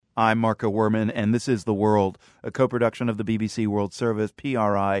I'm Marco Werman, and this is The World, a co-production of the BBC World Service,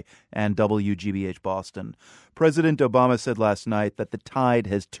 PRI, and WGBH Boston. President Obama said last night that the tide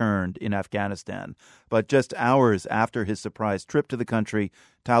has turned in Afghanistan. But just hours after his surprise trip to the country,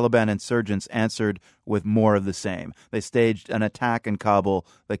 Taliban insurgents answered with more of the same. They staged an attack in Kabul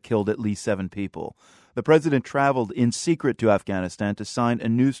that killed at least 7 people. The president traveled in secret to Afghanistan to sign a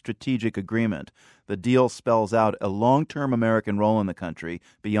new strategic agreement. The deal spells out a long-term American role in the country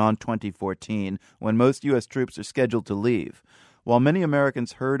beyond 2014, when most U.S. troops are scheduled to leave. While many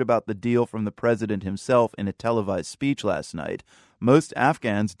Americans heard about the deal from the president himself in a televised speech last night, most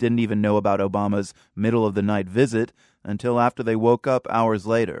Afghans didn't even know about Obama's middle-of-the-night visit until after they woke up hours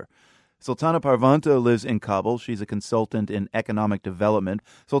later. Sultana Parvanta lives in Kabul. She's a consultant in economic development.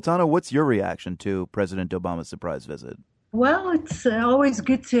 Sultana, what's your reaction to President Obama's surprise visit? Well, it's always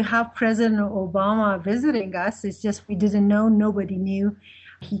good to have President Obama visiting us. It's just we didn't know, nobody knew.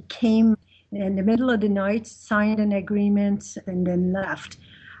 He came in the middle of the night, signed an agreement, and then left.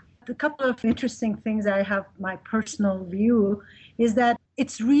 A couple of interesting things I have, my personal view, is that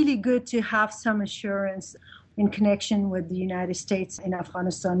it's really good to have some assurance in connection with the United States in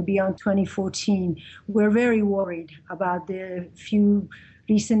Afghanistan beyond 2014. We're very worried about the few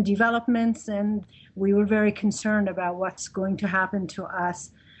recent developments, and we were very concerned about what's going to happen to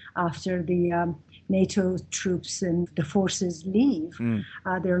us after the NATO troops and the forces leave.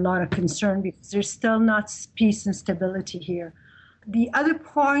 There are a lot of concern because there's still not peace and stability here. The other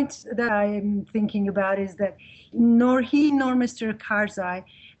point that I'm thinking about is that nor he nor Mr. Karzai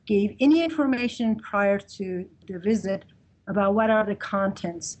gave any information prior to the visit about what are the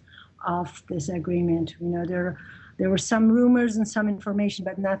contents of this agreement. You know, there were some rumors and some information,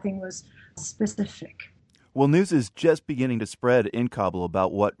 but nothing was specific. Well, news is just beginning to spread in Kabul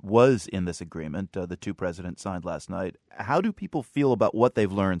about what was in this agreement the two presidents signed last night. How do people feel about what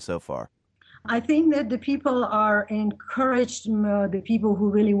they've learned so far? I think that the people are encouraged, the people who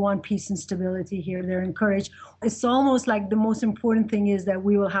really want peace and stability here, they're encouraged. It's almost like the most important thing is that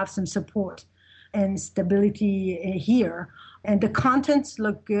we will have some support and stability here. And the contents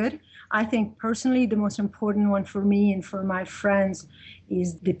look good. I think personally the most important one for me and for my friends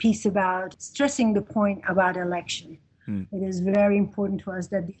is the piece about stressing the point about election. It is very important to us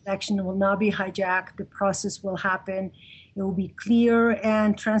that the election will not be hijacked. The process will happen. It will be clear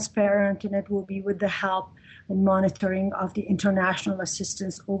and transparent, and it will be with the help and monitoring of the international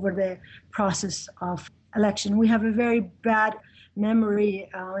assistance over the process of election. We have a very bad memory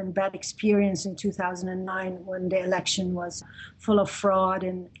and bad experience in 2009 when the election was full of fraud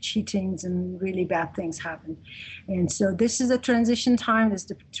and cheatings and really bad things happened. And so this is a transition time. This is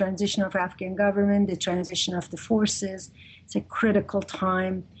the transition of Afghan government, the transition of the forces. It's a critical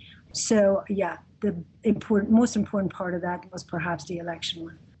time. So, yeah, the most important part of that was perhaps the election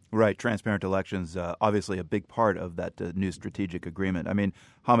one. Right. Transparent elections, obviously a big part of that new strategic agreement. I mean,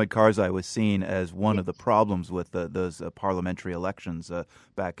 Hamid Karzai was seen as one of the problems with those parliamentary elections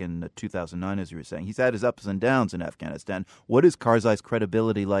back in 2009, as you were saying. He's had his ups and downs in Afghanistan. What is Karzai's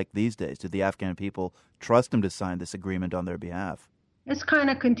credibility like these days? Do the Afghan people trust him to sign this agreement on their behalf? It's kind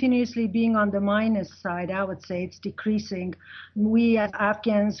of continuously being on the minus side. I would say it's decreasing. We as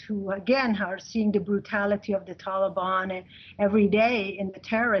Afghans who, again, are seeing the brutality of the Taliban every day in the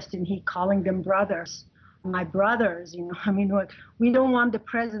terrorists, and he calling them brothers. My brothers, you know, I mean, we don't want the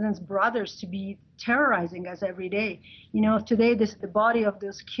president's brothers to be terrorizing us every day. You know, today the body of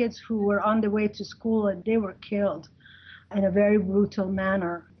those kids who were on the way to school and they were killed in a very brutal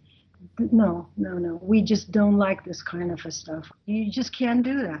manner. No. We just don't like this kind of stuff. You just can't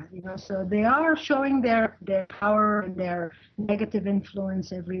do that, you know. So they are showing their power and their negative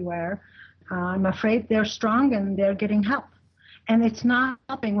influence everywhere. I'm afraid they're strong and they're getting help. And it's not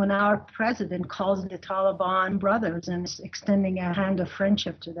helping when our president calls the Taliban brothers and is extending a hand of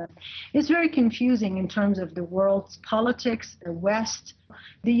friendship to them. It's very confusing in terms of the world's politics, the West.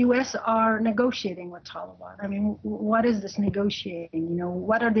 The U.S. are negotiating with Taliban. I mean, what is this negotiating? You know,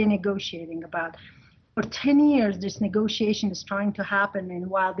 what are they negotiating about? For 10 years, this negotiation is trying to happen, and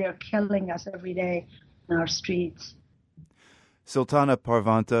while they're killing us every day in our streets. Sultana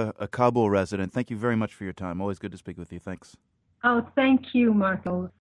Parvanta, a Kabul resident, thank you very much for your time. Always good to speak with you. Thanks. Oh, thank you, Marco.